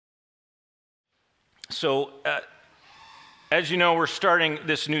So, as you know, we're starting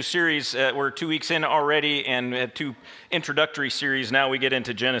this new series. We're 2 weeks in already, and we have 2 introductory series. Now we get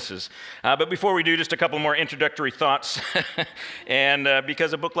into Genesis. But before we do, just a couple more introductory thoughts. And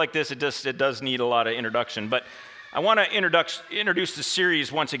because a book like this, it does need a lot of introduction. But I want to introduce the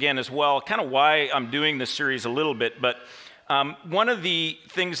series once again as well, kind of why I'm doing this series a little bit. But one of the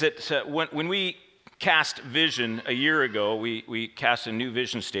things that, when we cast vision a year ago, we cast a new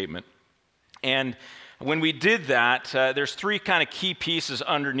vision statement. And when we did that, there's 3 kind of key pieces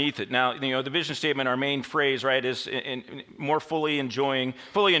underneath it. Now, the vision statement, our main phrase, right, is more fully enjoying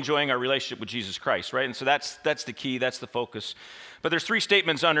our relationship with Jesus Christ, right? And so that's the key, that's the focus. But there's 3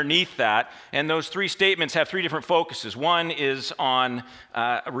 statements underneath that, and those 3 statements have 3 different focuses. One is on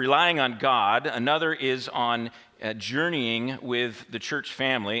relying on God, another is on journeying with the church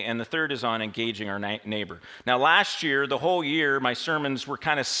family, and the third is on engaging our neighbor. Now, last year, the whole year, my sermons were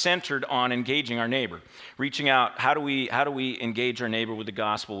kind of centered on engaging our neighbor, reaching out. How do we engage our neighbor with the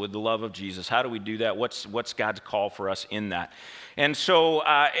gospel, with the love of Jesus? How do we do that? What's God's call for us in that? And so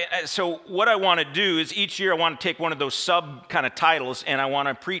what I want to do is each year I want to take one of those sub kind of titles, and I want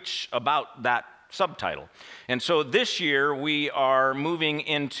to preach about that subtitle. And so this year we are moving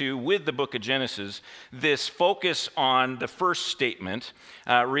into, with the book of Genesis, this focus on the first statement,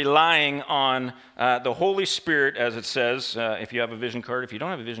 relying on the Holy Spirit, as it says. If you have a vision card, if you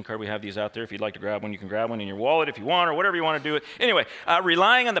don't have a vision card, we have these out there. If you'd like to grab one, you can grab one in your wallet if you want, or whatever you want to do it. Anyway,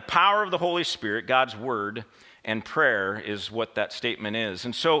 relying on the power of the Holy Spirit, God's Word, and prayer is what that statement is.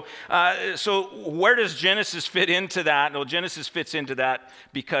 And so where does Genesis fit into that? Well, Genesis fits into that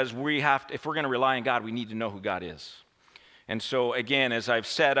because if we're going to rely on God, we need to know who God is. And so again, as I've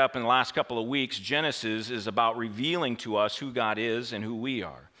set up in the last couple of weeks, Genesis is about revealing to us who God is and who we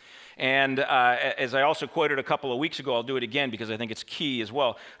are. And as I also quoted a couple of weeks ago, I'll do it again because I think it's key as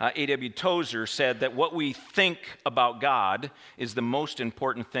well. A.W. Tozer said that what we think about God is the most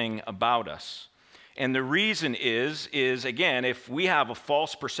important thing about us. And the reason is again, if we have a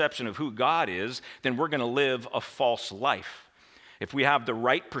false perception of who God is, then we're going to live a false life. If we have the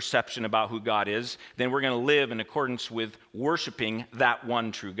right perception about who God is, then we're going to live in accordance with worshiping that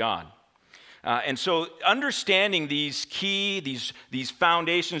one true God. And so understanding these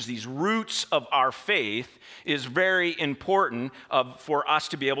foundations, these roots of our faith is very important for us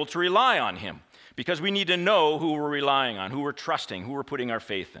to be able to rely on Him. Because we need to know who we're relying on, who we're trusting, who we're putting our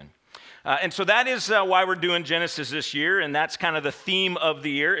faith in. And so that is why we're doing Genesis this year, and that's kind of the theme of the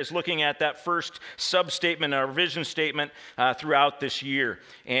year, is looking at that first sub-statement, our vision statement, throughout this year.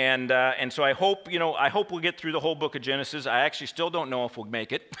 And so I hope we'll get through the whole book of Genesis. I actually still don't know if we'll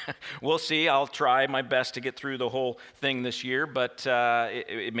make it. We'll see. I'll try my best to get through the whole thing this year, but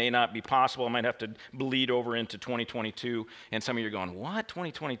it may not be possible. I might have to bleed over into 2022. And some of you are going, what?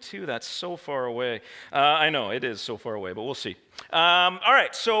 2022? That's so far away. I know, it is so far away, but we'll see. All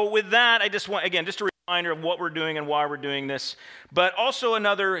right, so with that, I just want, again, just a reminder of what we're doing and why we're doing this. But also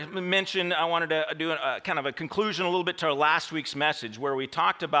another mention, I wanted to do kind of a conclusion a little bit to our last week's message, where we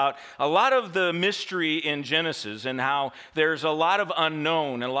talked about a lot of the mystery in Genesis and how there's a lot of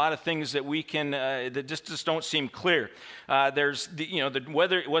unknown and a lot of things that we can, that just don't seem clear. There's,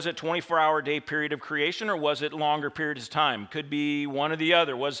 whether was it 24-hour day period of creation or was it longer periods of time? Could be one or the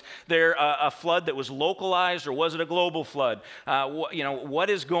other. Was there a flood that was localized or was it a global flood? What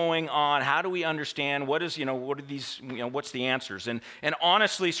is going on? How do we understand? What are these, what's the answers? And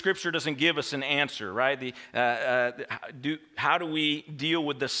honestly, Scripture doesn't give us an answer, right? How do we deal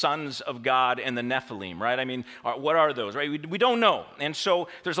with the sons of God and the Nephilim, right? I mean, what are those, right? We don't know. And so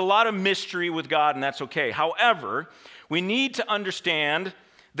there's a lot of mystery with God, and that's okay. However, we need to understand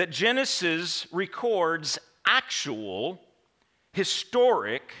that Genesis records actual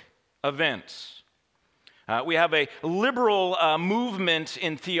historic events. We have a liberal movement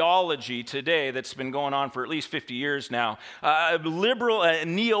in theology today that's been going on for at least 50 years now, liberal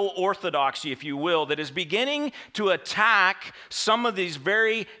neo-orthodoxy, if you will, that is beginning to attack some of these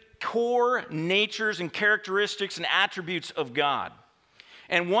very core natures and characteristics and attributes of God.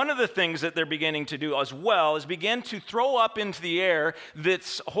 And one of the things that they're beginning to do as well is begin to throw up into the air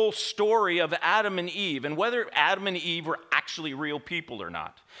this whole story of Adam and Eve, and whether Adam and Eve were actually real people or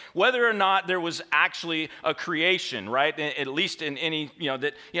not. Whether or not there was actually a creation, right? At least in any,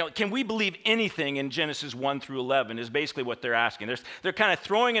 can we believe anything in Genesis 1 through 11 is basically what they're asking. They're kind of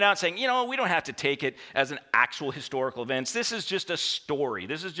throwing it out saying, we don't have to take it as an actual historical event. This is just a story.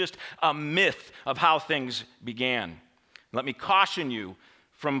 This is just a myth of how things began. Let me caution you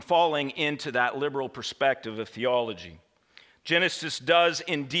from falling into that liberal perspective of theology. Genesis does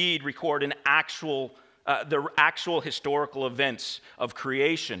indeed record the actual historical events of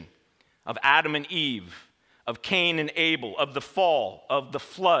creation, of Adam and Eve, of Cain and Abel, of the fall, of the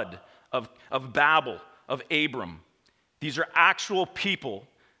flood, of Babel, of Abram. These are actual people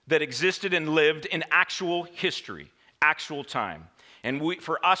that existed and lived in actual history, actual time. And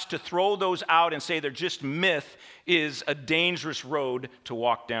for us to throw those out and say they're just myth is a dangerous road to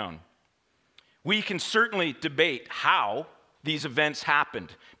walk down. We can certainly debate how these events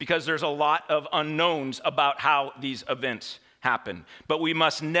happened because there's a lot of unknowns about how these events happened. But we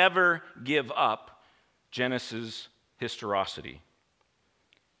must never give up Genesis historicity.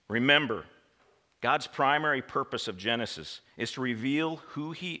 Remember, God's primary purpose of Genesis is to reveal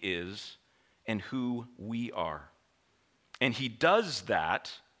who he is and who we are. And he does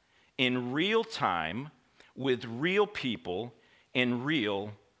that in real time with real people in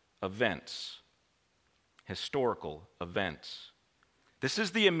real events, historical events. This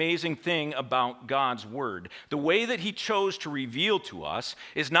is the amazing thing about God's word. The way that he chose to reveal to us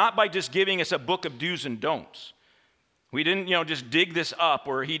is not by just giving us a book of do's and don'ts. We didn't, just dig this up,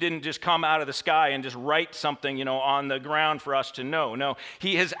 or he didn't just come out of the sky and just write something, on the ground for us to know. No,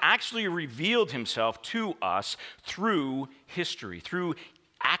 he has actually revealed himself to us through history, through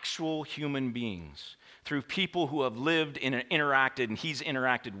actual human beings, through people who have lived and interacted, and he's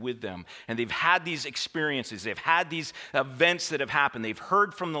interacted with them. And they've had these experiences. They've had these events that have happened. They've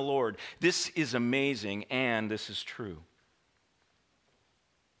heard from the Lord. This is amazing, and this is true.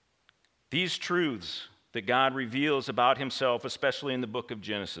 These truths that God reveals about himself, especially in the book of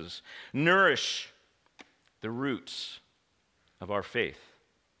Genesis, nourish the roots of our faith.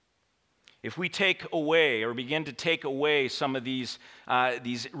 If we take away or begin to take away some of these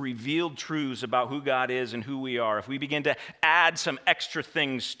revealed truths about who God is and who we are, if we begin to add some extra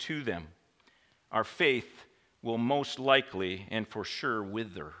things to them, our faith will most likely and for sure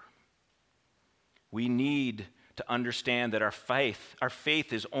wither. We need to understand that our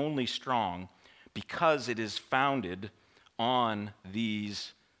faith is only strong because it is founded on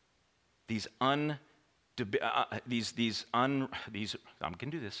these I'm can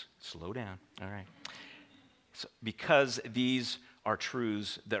do this. Slow down. All right. So, because these are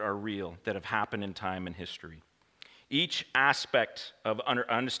truths that are real, that have happened in time and history. Each aspect of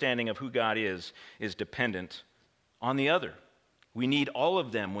understanding of who God is dependent on the other. We need all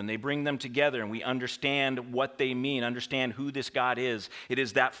of them when they bring them together and we understand what they mean, understand who this God is. It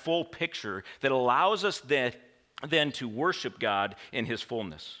is that full picture that allows us then to worship God in his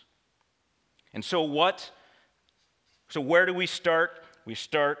fullness. And so where do we start? We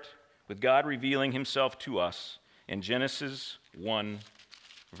start with God revealing himself to us in Genesis 1,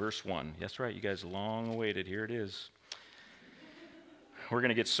 verse 1. That's right, you guys long awaited. Here it is. We're going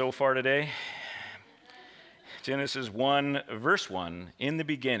to get so far today. Genesis 1, verse 1, in the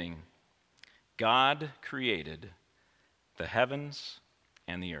beginning, God created the heavens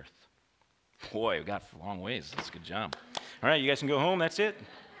and the earth. Boy, we got a long ways. That's a good job. All right, you guys can go home. That's it.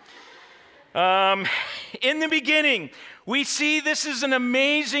 In the beginning, we see this is an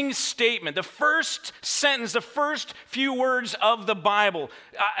amazing statement. The first sentence, the first few words of the Bible.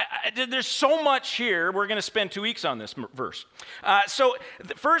 There's so much here. We're going to spend 2 weeks on this verse. So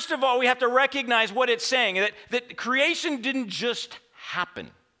first of all, we have to recognize what it's saying, that creation didn't just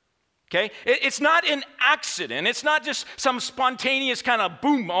happen. Okay? It's not an accident. It's not just some spontaneous kind of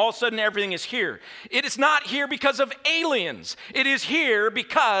boom, all of a sudden everything is here. It is not here because of aliens. It is here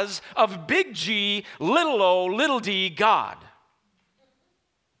because of big G, little o, little d, God.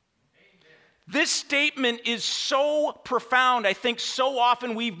 This statement is so profound, I think so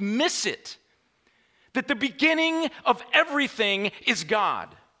often we miss it, that the beginning of everything is God.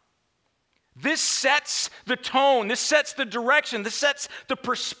 This sets the tone, this sets the direction, this sets the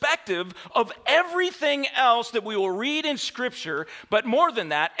perspective of everything else that we will read in Scripture, but more than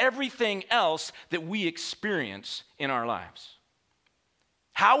that, everything else that we experience in our lives.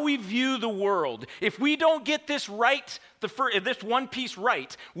 How we view the world. If we don't get this right, this one piece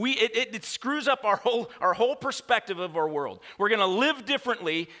right, it screws up our whole perspective of our world. We're going to live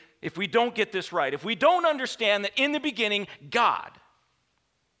differently if we don't get this right. If we don't understand that in the beginning, God.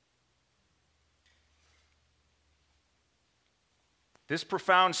 This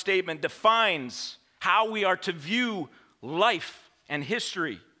profound statement defines how we are to view life and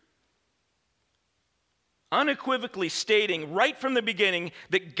history, unequivocally stating right from the beginning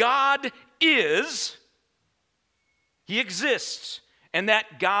that God is, he exists, and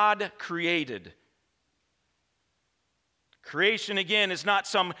that God created. Creation, again, is not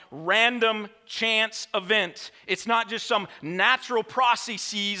some random chance event. It's not just some natural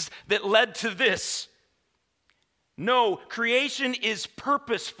processes that led to this. No, creation is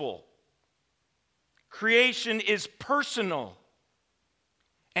purposeful. Creation is personal.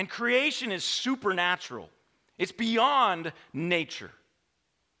 And creation is supernatural. It's beyond nature.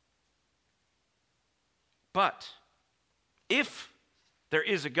 But if there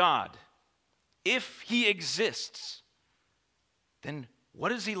is a God, if he exists, then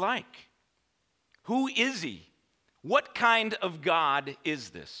what is he like? Who is he? What kind of God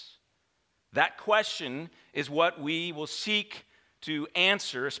is this? That question is what we will seek to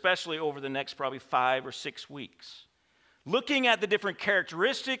answer, especially over the next probably 5 or 6 weeks. Looking at the different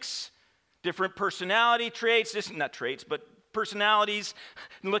characteristics, different personality traits, not traits, but personalities,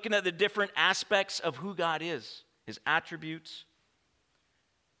 and looking at the different aspects of who God is, his attributes.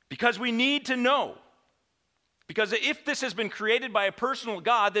 Because we need to know. Because if this has been created by a personal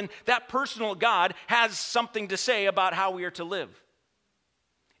God, then that personal God has something to say about how we are to live.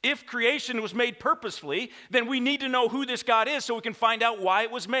 If creation was made purposefully, then we need to know who this God is so we can find out why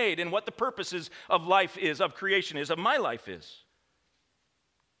it was made and what the purposes of life is, of creation is, of my life is.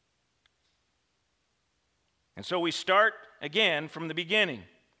 And so we start again from the beginning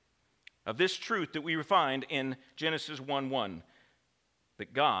of this truth that we find in Genesis 1:1,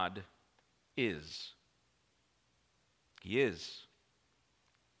 that God is. He is.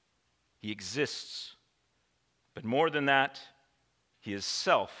 He exists. But more than that, he is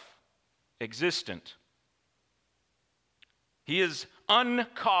self-existent. He is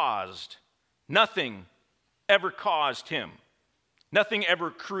uncaused. Nothing ever caused him. Nothing ever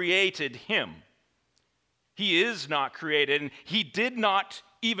created him. He is not created, and he did not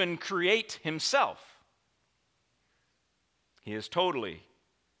even create himself. He is totally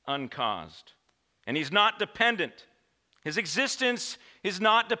uncaused. And he's not dependent. His existence is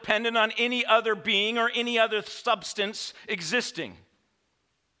not dependent on any other being or any other substance existing.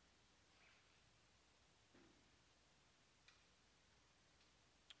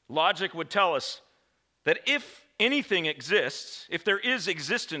 Logic would tell us that if anything exists, if there is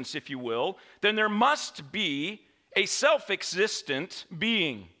existence, if you will, then there must be a self-existent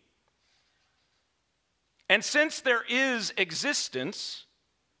being. And since there is existence,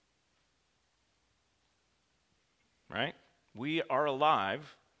 right? We are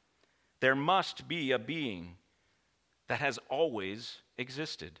alive. There must be a being that has always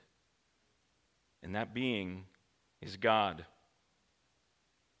existed. And that being is God.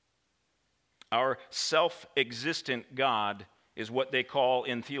 Our self-existent God is what they call,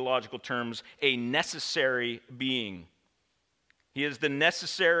 in theological terms, a necessary being. He is the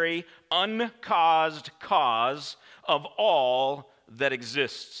necessary, uncaused cause of all that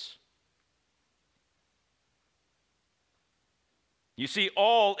exists. You see,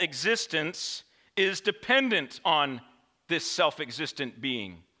 all existence is dependent on this self-existent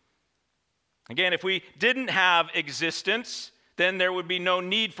being. Again, if we didn't have existence, then there would be no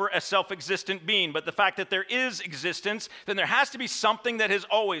need for a self-existent being. But the fact that there is existence, then there has to be something that has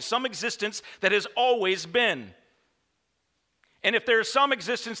always, some existence that has always been. And if there's some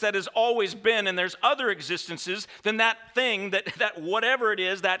existence that has always been and there's other existences, then that thing, that whatever it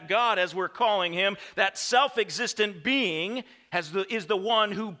is, that God as we're calling him, that self-existent being is the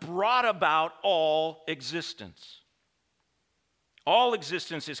one who brought about all existence. All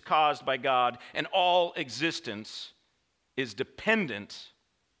existence is caused by God, and all existence is dependent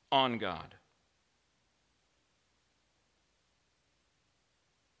on God.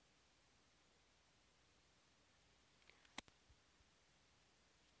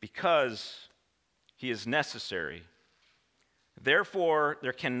 Because he is necessary, therefore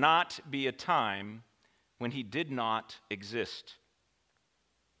there cannot be a time when he did not exist.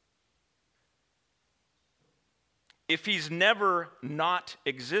 If he's never not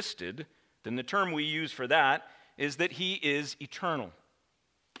existed, then the term we use for that is that he is eternal.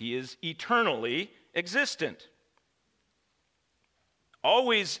 He is eternally existent.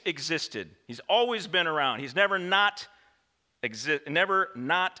 Always existed. He's always been around. He's never not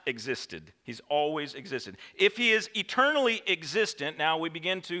existed. He's always existed. If he is eternally existent, now we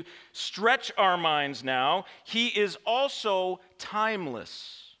begin to stretch our minds now, he is also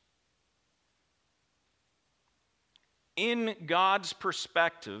timeless. In God's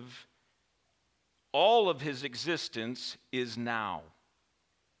perspective, all of his existence is now.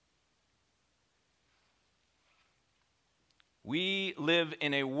 We live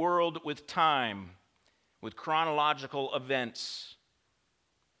in a world with time, with chronological events,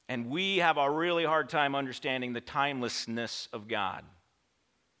 and we have a really hard time understanding the timelessness of God.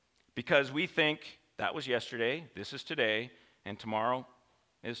 Because we think that was yesterday, this is today, and tomorrow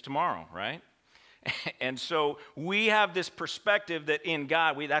is tomorrow, right? And so we have this perspective that in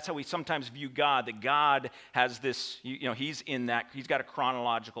God, that's how we sometimes view God, that God has this, he's in that, he's got a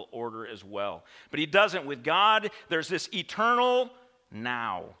chronological order as well. But he doesn't. With God, there's this eternal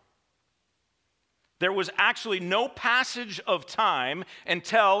now. There was actually no passage of time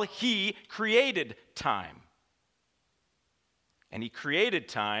until he created time. And he created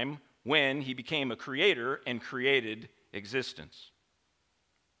time when he became a creator and created existence.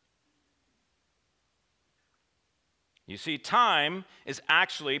 You see, time is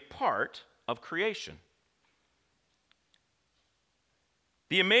actually part of creation.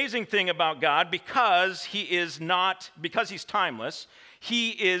 The amazing thing about God, because he's timeless, he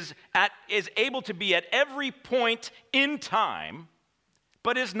is able to be at every point in time,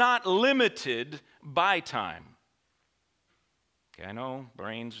 but is not limited by time. Okay, I know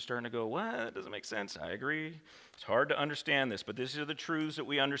brains are starting to go, what? That doesn't make sense. I agree. It's hard to understand this, but these are the truths that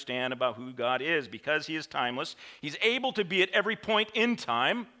we understand about who God is. Because he is timeless, he's able to be at every point in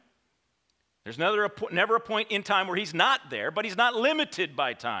time. There's never a point in time where he's not there, but he's not limited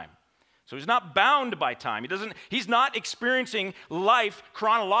by time. So he's not bound by time. He's not experiencing life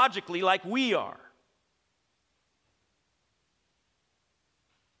chronologically like we are.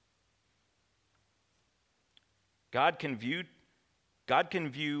 God can view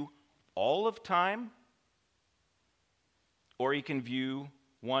all of time, or he can view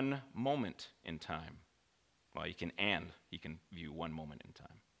one moment in time. Well, he can view one moment in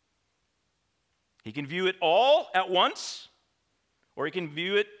time. He can view it all at once, or he can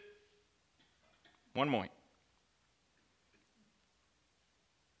view it one moment.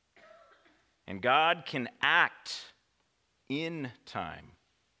 And God can act in time,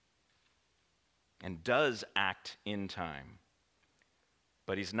 and does act in time,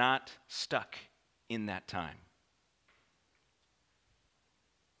 but he's not stuck in that time.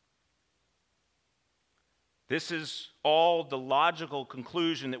 This is all the logical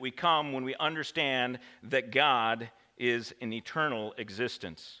conclusion that we come when we understand that God is an eternal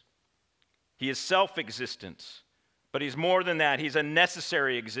existence. He is self-existence, but he's more than that. He's a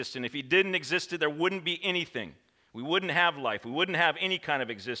necessary existence. If he didn't exist, there wouldn't be anything. We wouldn't have life. We wouldn't have any kind of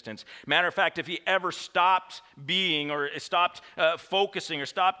existence. Matter of fact, if he ever stopped being or stopped focusing or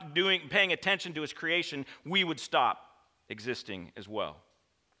stopped paying attention to his creation, we would stop existing as well.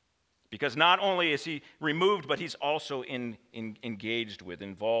 Because not only is he removed, but he's also engaged with,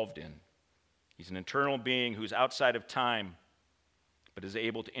 involved in. He's an eternal being who's outside of time, but is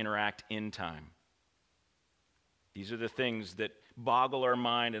able to interact in time. These are the things that boggle our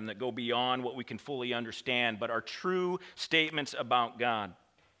mind and that go beyond what we can fully understand, but are true statements about God.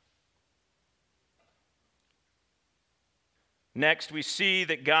 Next, we see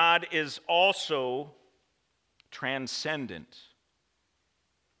that God is also transcendent.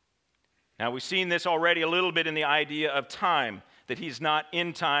 Now, we've seen this already a little bit in the idea of time, that he's not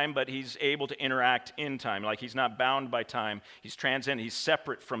in time, but he's able to interact in time. Like he's not bound by time. He's transcendent. He's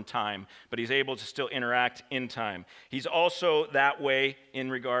separate from time, but he's able to still interact in time. He's also that way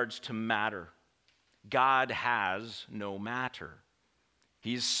in regards to matter. God has no matter.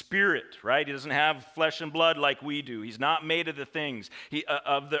 He's spirit, right? He doesn't have flesh and blood like we do. He's not made of the things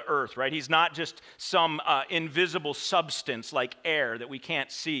of the earth, right? He's not just some invisible substance like air that we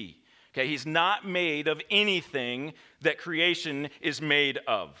can't see. Okay, he's not made of anything that creation is made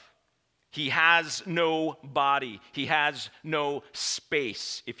of. He has no body. He has no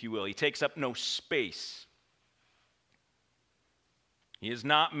space, if you will. He takes up no space. He is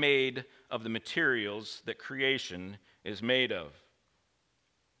not made of the materials that creation is made of.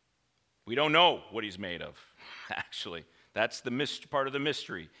 We don't know what he's made of, actually. That's the part of the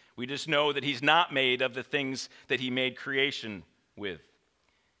mystery. We just know that he's not made of the things that he made creation with.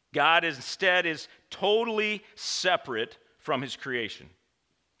 God instead is totally separate from his creation.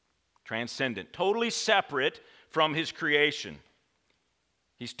 Transcendent. Totally separate from his creation.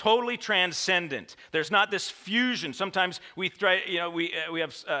 He's totally transcendent. There's not this fusion. Sometimes we try, we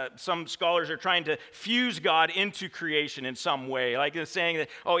have some scholars are trying to fuse God into creation in some way, like they're saying that,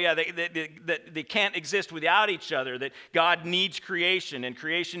 oh yeah, they can't exist without each other. That God needs creation and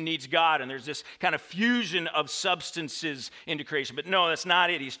creation needs God, and there's this kind of fusion of substances into creation. But no, that's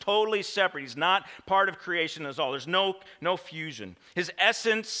not it. He's totally separate. He's not part of creation at all. There's no fusion. His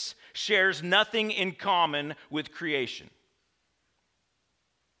essence shares nothing in common with creation.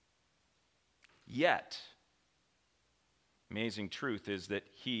 Yet, amazing truth is that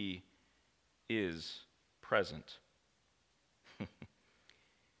he is present.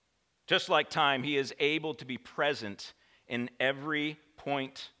 Just like time, he is able to be present in every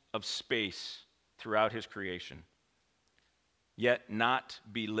point of space throughout his creation, yet not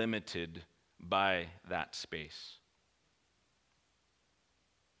be limited by that space.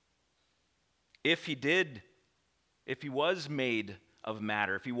 If he was made of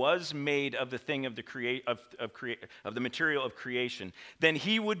matter, if he was made of the thing of the material of creation, then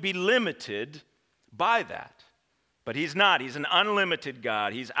he would be limited by that. But he's not. He's an unlimited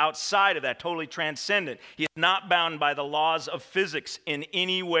God. He's outside of that, totally transcendent. He is not bound by the laws of physics in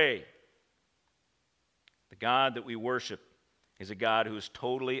any way. The God that we worship is a God who is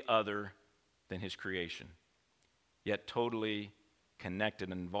totally other than his creation, yet totally connected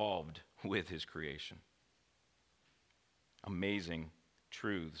and involved with his creation. Amazing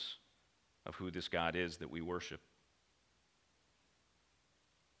truths of who this God is that we worship.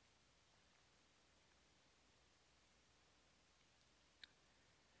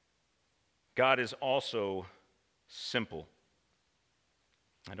 God is also simple.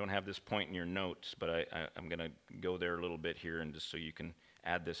 I don't have this point in your notes, but I'm going to go there a little bit here, and just so you can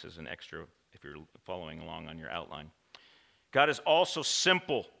add this as an extra if you're following along on your outline. God is also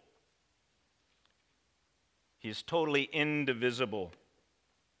simple. He is totally indivisible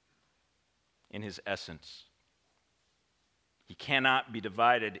in his essence. He cannot be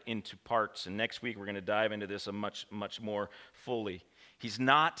divided into parts, and next week we're going to dive into this much more fully. He's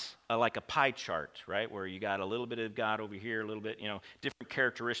not like a pie chart, right, where you got a little bit of God over here, a little bit, different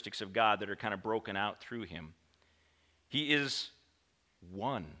characteristics of God that are kind of broken out through him. He is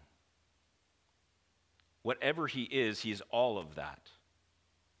one. Whatever he is all of that.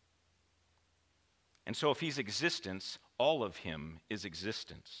 And so if he's existence, all of him is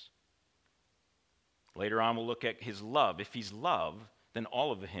existence. Later on, we'll look at his love. If he's love, then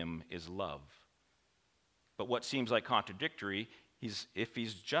all of him is love. But what seems like contradictory, if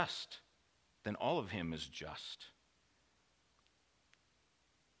he's just, then all of him is just.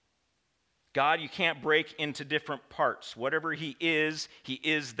 God, you can't break into different parts. Whatever he is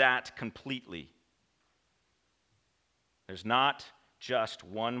that completely. There's not just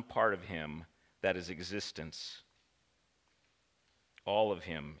one part of him that is existence. All of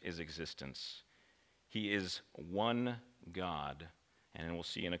him is existence. He is one God, and we'll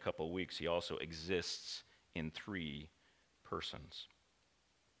see in a couple of weeks, he also exists in three persons.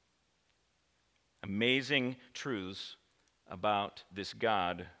 Amazing truths about this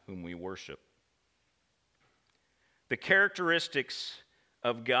God whom we worship. The characteristics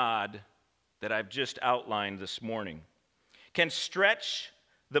of God that I've just outlined this morning can stretch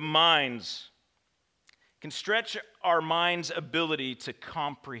our mind's ability to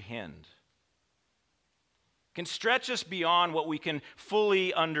comprehend. Can stretch us beyond what we can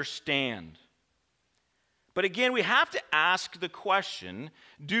fully understand. But again, we have to ask the question,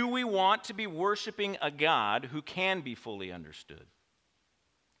 do we want to be worshiping a God who can be fully understood?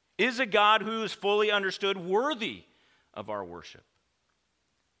 Is a God who is fully understood worthy of our worship?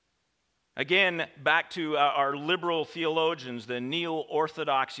 Again, back to our liberal theologians, the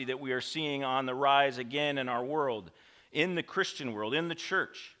neo-orthodoxy that we are seeing on the rise again in our world, in the Christian world, in the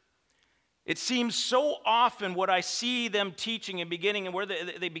church. It seems so often what I see them teaching and beginning and where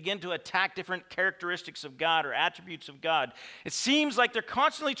they begin to attack different characteristics of God or attributes of God, it seems like they're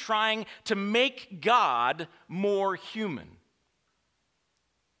constantly trying to make God more human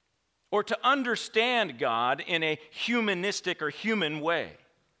or to understand God in a humanistic or human way.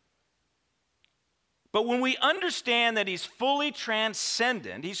 But when we understand that he's fully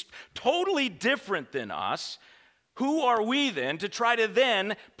transcendent, he's totally different than us, who are we then to try to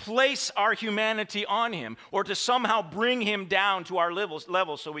then place our humanity on him or to somehow bring him down to our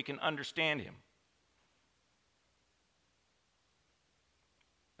level so we can understand him?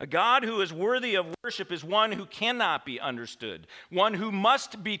 A God who is worthy of worship is one who cannot be understood, one who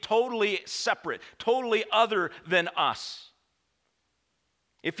must be totally separate, totally other than us.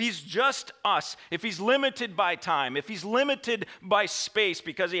 If he's just us, if he's limited by time, if he's limited by space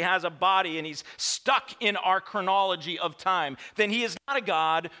because he has a body and he's stuck in our chronology of time, then he is not a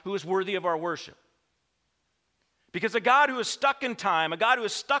God who is worthy of our worship. Because a God who is stuck in time, a God who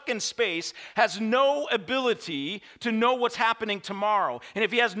is stuck in space, has no ability to know what's happening tomorrow. And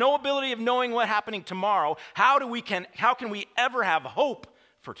if he has no ability of knowing what's happening tomorrow, how can we ever have hope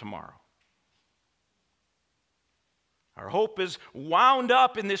for tomorrow? Our hope is wound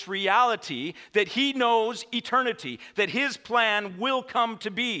up in this reality that he knows eternity, that his plan will come to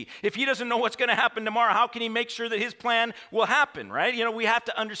be. If he doesn't know what's going to happen tomorrow, how can he make sure that his plan will happen, right? We have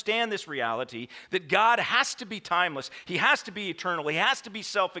to understand this reality that God has to be timeless. He has to be eternal. He has to be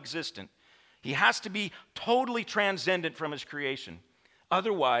self-existent. He has to be totally transcendent from his creation.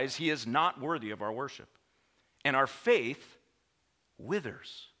 Otherwise, he is not worthy of our worship. And our faith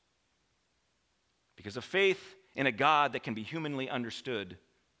withers. Because of faith in a God that can be humanly understood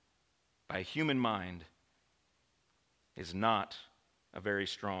by a human mind is not a very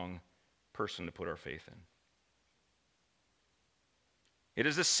strong person to put our faith in. It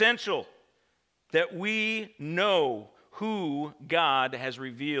is essential that we know who God has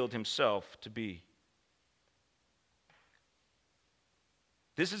revealed himself to be.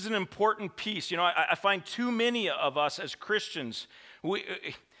 This is an important piece. You know, I find too many of us as Christians,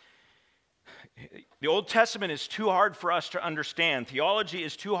 the Old Testament is too hard for us to understand. Theology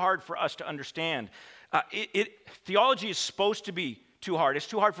is too hard for us to understand. Theology is supposed to be too hard. It's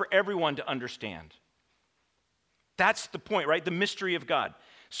too hard for everyone to understand. That's the point, right? The mystery of God.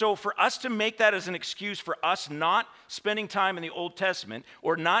 So for us to make that as an excuse for us not spending time in the Old Testament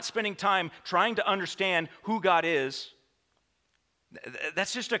or not spending time trying to understand who God is,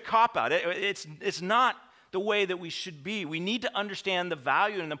 that's just a cop-out. It's not the way that we should be. We need to understand the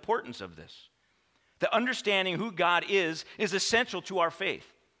value and importance of this. The understanding who God is essential to our faith.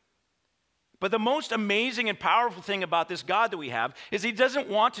 But the most amazing and powerful thing about this God that we have is he doesn't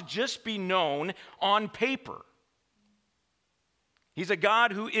want to just be known on paper. He's a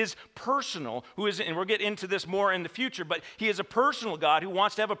God who is personal, and we'll get into this more in the future, but he is a personal God who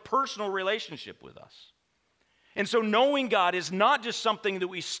wants to have a personal relationship with us. And so knowing God is not just something that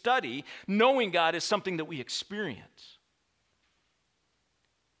we study, knowing God is something that we experience.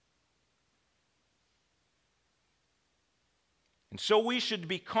 And so we should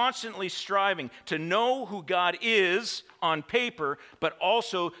be constantly striving to know who God is on paper, but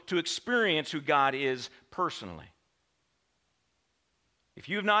also to experience who God is personally. If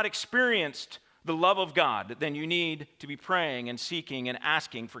you have not experienced the love of God, then you need to be praying and seeking and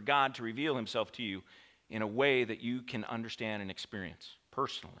asking for God to reveal himself to you in a way that you can understand and experience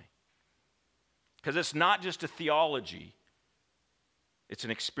personally. Because it's not just a theology, it's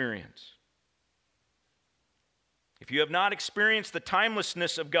an experience. If you have not experienced the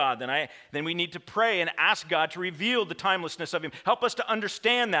timelessness of God, then we need to pray and ask God to reveal the timelessness of him. Help us to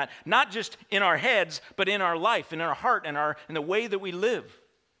understand that, not just in our heads, but in our life, in our heart, and in the way that we live.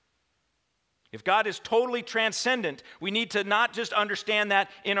 If God is totally transcendent, we need to not just understand that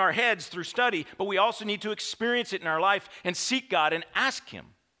in our heads through study, but we also need to experience it in our life and seek God and ask him.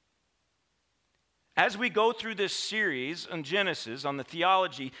 As we go through this series on Genesis, on the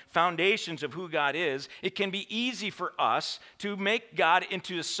theology, foundations of who God is, it can be easy for us to make God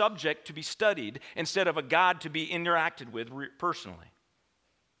into a subject to be studied instead of a God to be interacted with personally.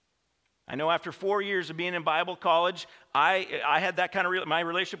 I know after 4 years of being in Bible college, I had that kind of, my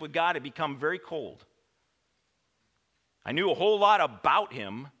relationship with God had become very cold. I knew a whole lot about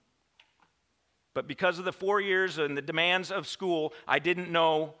him, but because of the 4 years and the demands of school, I didn't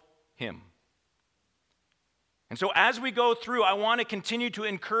know him. And so as we go through, I want to continue to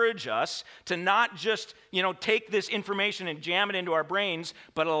encourage us to not just, take this information and jam it into our brains,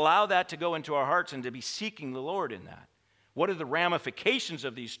 but allow that to go into our hearts and to be seeking the Lord in that. What are the ramifications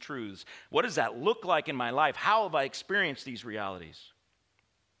of these truths? What does that look like in my life? How have I experienced these realities?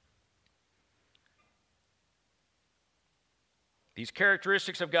 These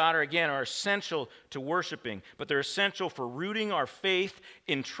characteristics of God are essential to worshiping, but they're essential for rooting our faith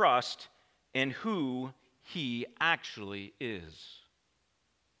in trust in who he actually is.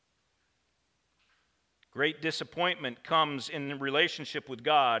 Great disappointment comes in the relationship with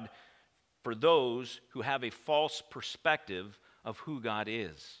God for those who have a false perspective of who God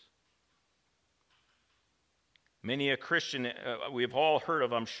is. Many a Christian, we've all heard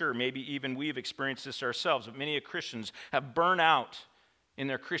of, I'm sure, maybe even we've experienced this ourselves, but many Christians have burnt out in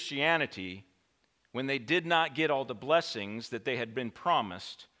their Christianity when they did not get all the blessings that they had been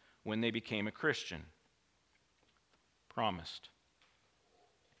promised when they became a Christian. Promised.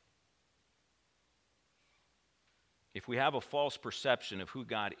 If we have a false perception of who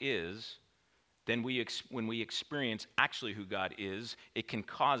God is, then when we experience actually who God is, it can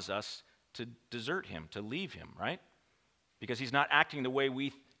cause us to desert him, to leave him, right? Because he's not acting the way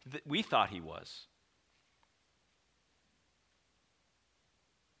we thought he was.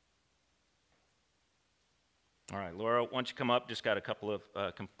 All right, Laura, why don't you come up? Just got a couple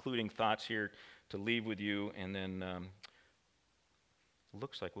of concluding thoughts here to leave with you, and then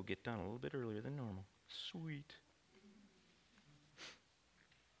looks like we'll get done a little bit earlier than normal. Sweet.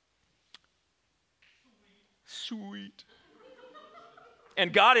 Sweet.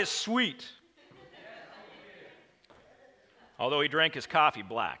 And God is sweet. Although he drank his coffee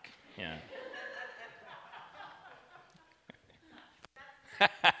black. Yeah.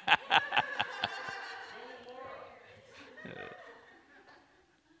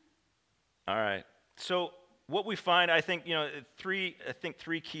 All right. So what we find, I think,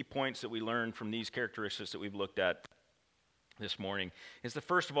 three key points that we learned from these characteristics that we've looked at this morning is the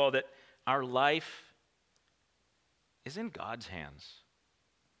first of all that our life is in God's hands.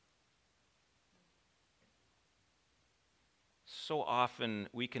 so often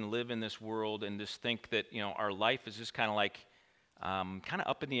we can live in this world and just think that, our life is just kind of like, kind of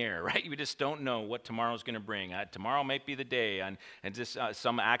up in the air, right? We just don't know what tomorrow's going to bring. Tomorrow might be the day, and just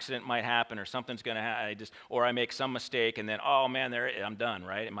some accident might happen, or something's going to happen, or I make some mistake, and then, oh man, I'm done,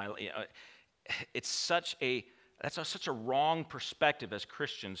 right? It's such a wrong perspective as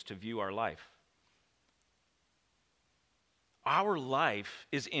Christians to view our life. Our life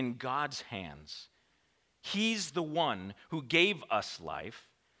is in God's hands. He's the one who gave us life,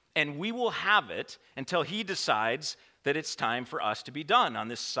 and we will have it until He decides that it's time for us to be done on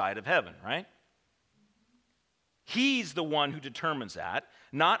this side of heaven, right? He's the one who determines that,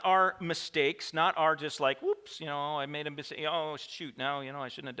 not our mistakes, not our just like, whoops, I made a mistake. Oh, shoot, no, I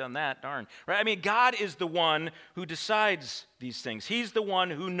shouldn't have done that, darn. Right? God is the one who decides these things. He's the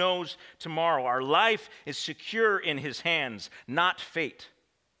one who knows tomorrow. Our life is secure in His hands, not fate.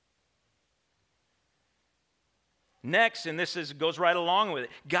 Next, and goes right along with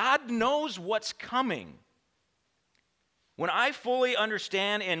it, God knows what's coming. When I fully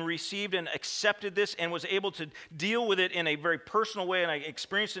understand and received and accepted this and was able to deal with it in a very personal way, and I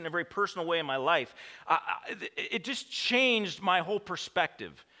experienced it in a very personal way in my life, it just changed my whole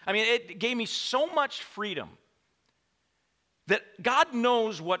perspective. It gave me so much freedom that God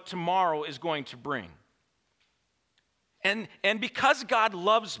knows what tomorrow is going to bring. And because God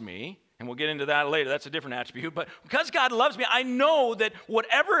loves me, and we'll get into that later, that's a different attribute, but because God loves me, I know that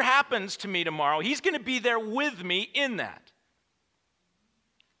whatever happens to me tomorrow, He's going to be there with me in that.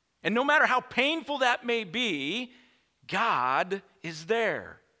 And no matter how painful that may be, God is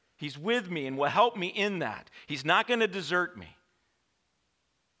there. He's with me and will help me in that. He's not going to desert me.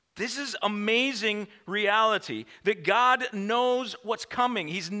 This is amazing reality that God knows what's coming.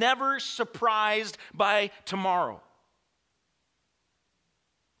 He's never surprised by tomorrow.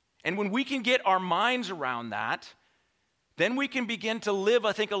 And when we can get our minds around that, then we can begin to live,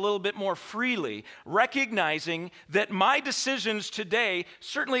 I think, a little bit more freely, recognizing that my decisions today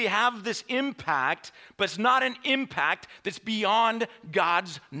certainly have this impact, but it's not an impact that's beyond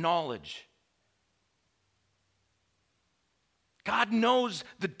God's knowledge. God knows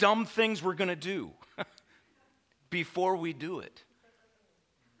the dumb things we're going to do before we do it.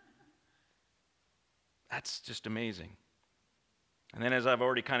 That's just amazing. And then, as I've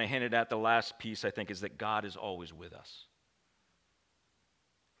already kind of hinted at, the last piece, I think, is that God is always with us.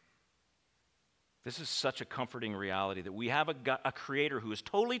 This is such a comforting reality that we have a Creator who is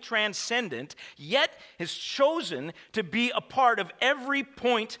totally transcendent, yet has chosen to be a part of every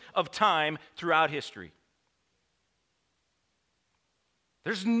point of time throughout history.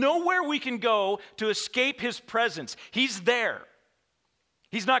 There's nowhere we can go to escape His presence. He's there.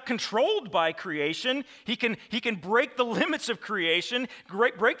 He's not controlled by creation. He can break the limits of creation,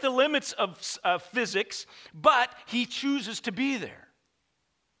 break the limits of physics, but He chooses to be there.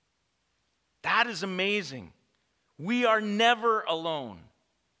 That is amazing. We are never alone.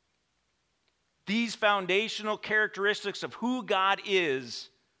 These foundational characteristics of who God is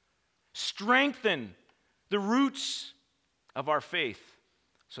strengthen the roots of our faith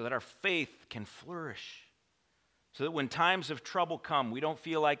so that our faith can flourish. So that when times of trouble come, we don't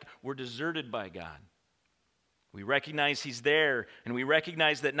feel like we're deserted by God. We recognize He's there, and we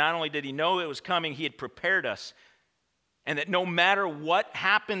recognize that not only did He know it was coming, He had prepared us. And that no matter what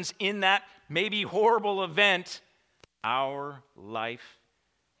happens in that maybe horrible event, our life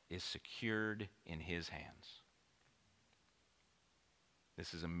is secured in His hands.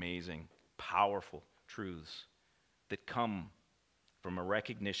 This is amazing, powerful truths that come from a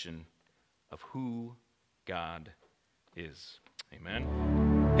recognition of who God is. Amen.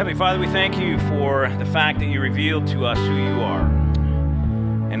 Heavenly Father, we thank You for the fact that You revealed to us who You are.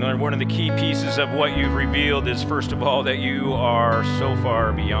 And Lord, one of the key pieces of what You've revealed is, first of all, that You are so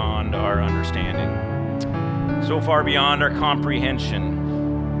far beyond our understanding, so far beyond our comprehension.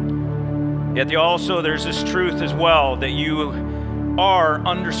 Yet there's this truth as well, that You are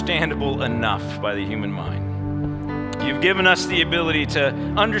understandable enough by the human mind. You've given us the ability to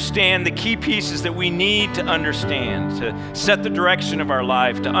understand the key pieces that we need to understand, to set the direction of our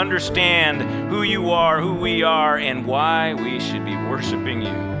life, to understand who You are, who we are, and why we should be worshiping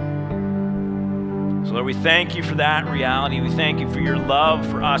You. So Lord, we thank You for that reality. We thank You for Your love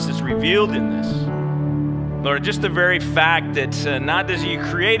for us that's revealed in this. Lord, just the very fact that not that You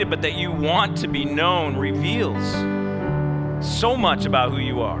created, but that You want to be known reveals so much about who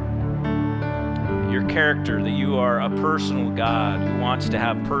You are. Your character, that You are a personal God who wants to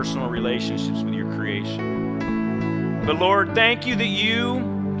have personal relationships with Your creation. But Lord, thank You that You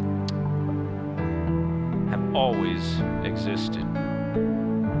have always existed.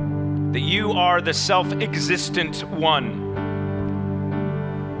 That You are the self-existent one.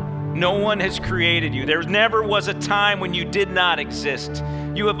 No one has created you. There never was a time when you did not exist.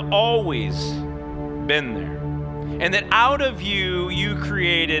 You have always been there. And that out of you, you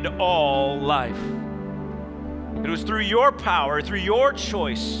created all life. It was through your power, through your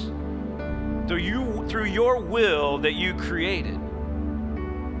choice, through your will that you created.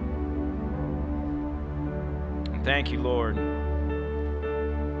 And thank you, Lord,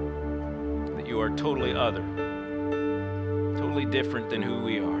 that you are totally other, totally different than who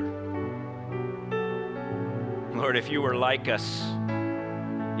we are. Lord, if you were like us,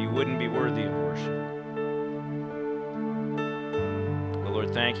 you wouldn't be worthy of worship. But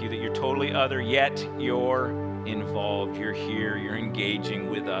Lord, thank you that you're totally other, yet you're involved. You're here. You're engaging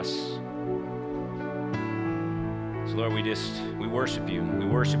with us. So Lord, we worship you. We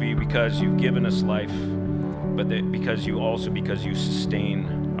worship you because you've given us life, but because you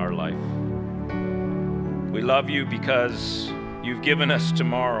sustain our life. We love you because you've given us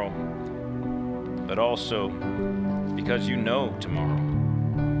tomorrow, but also because you know tomorrow.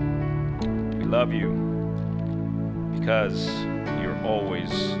 We love you because you're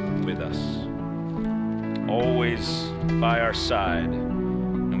always with us, always by our side.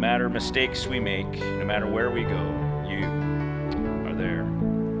 No matter mistakes we make, no matter where we go, you are there.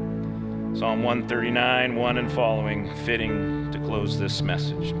 Psalm 139, 1 and following, fitting to close this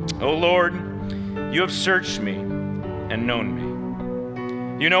message. O Lord, you have searched me and known me.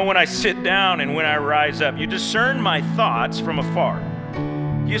 You know when I sit down and when I rise up. You discern my thoughts from afar.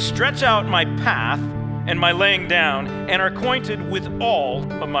 You stretch out my path and my laying down and are acquainted with all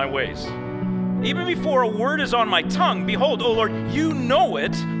of my ways. Even before a word is on my tongue, behold, O Lord, you know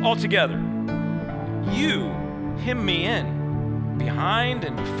it altogether. You hem me in, behind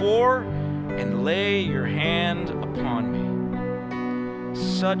and before, and lay your hand upon me.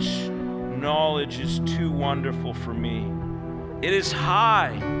 Such knowledge is too wonderful for me. It is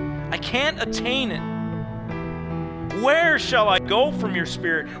high. I can't attain it. Where shall I go from your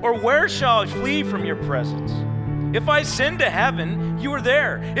spirit, or where shall I flee from your presence? If I ascend to heaven, you are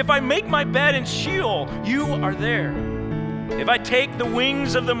there. If I make my bed in Sheol, you are there. If I take the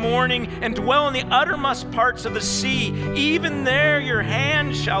wings of the morning and dwell in the uttermost parts of the sea, even there your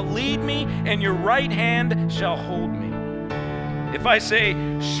hand shall lead me, and your right hand shall hold me. If I say,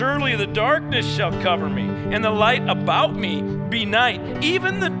 surely the darkness shall cover me, and the light about me be night,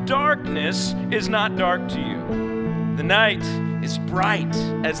 even the darkness is not dark to you. The night is bright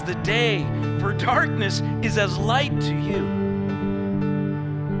as the day, for darkness is as light to you.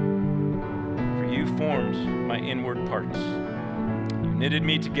 For you formed my inward parts. You knitted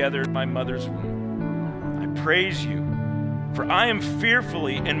me together in my mother's womb. I praise you, for I am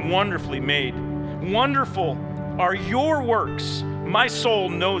fearfully and wonderfully made. Wonderful are your works. My soul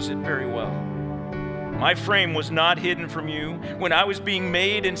knows it very well. My frame was not hidden from you when I was being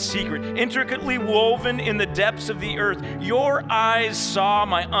made in secret, intricately woven in the depths of the earth. Your eyes saw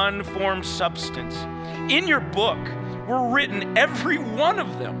my unformed substance. In your book were written, every one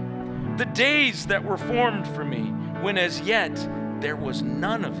of them, the days that were formed for me, when as yet there was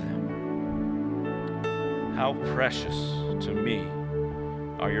none of them. How precious to me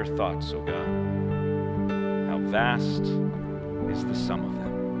are your thoughts, O God. How vast is the sum of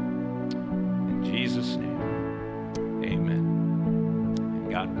them. In Jesus' name, amen. And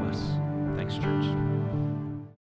God bless. Thanks, church.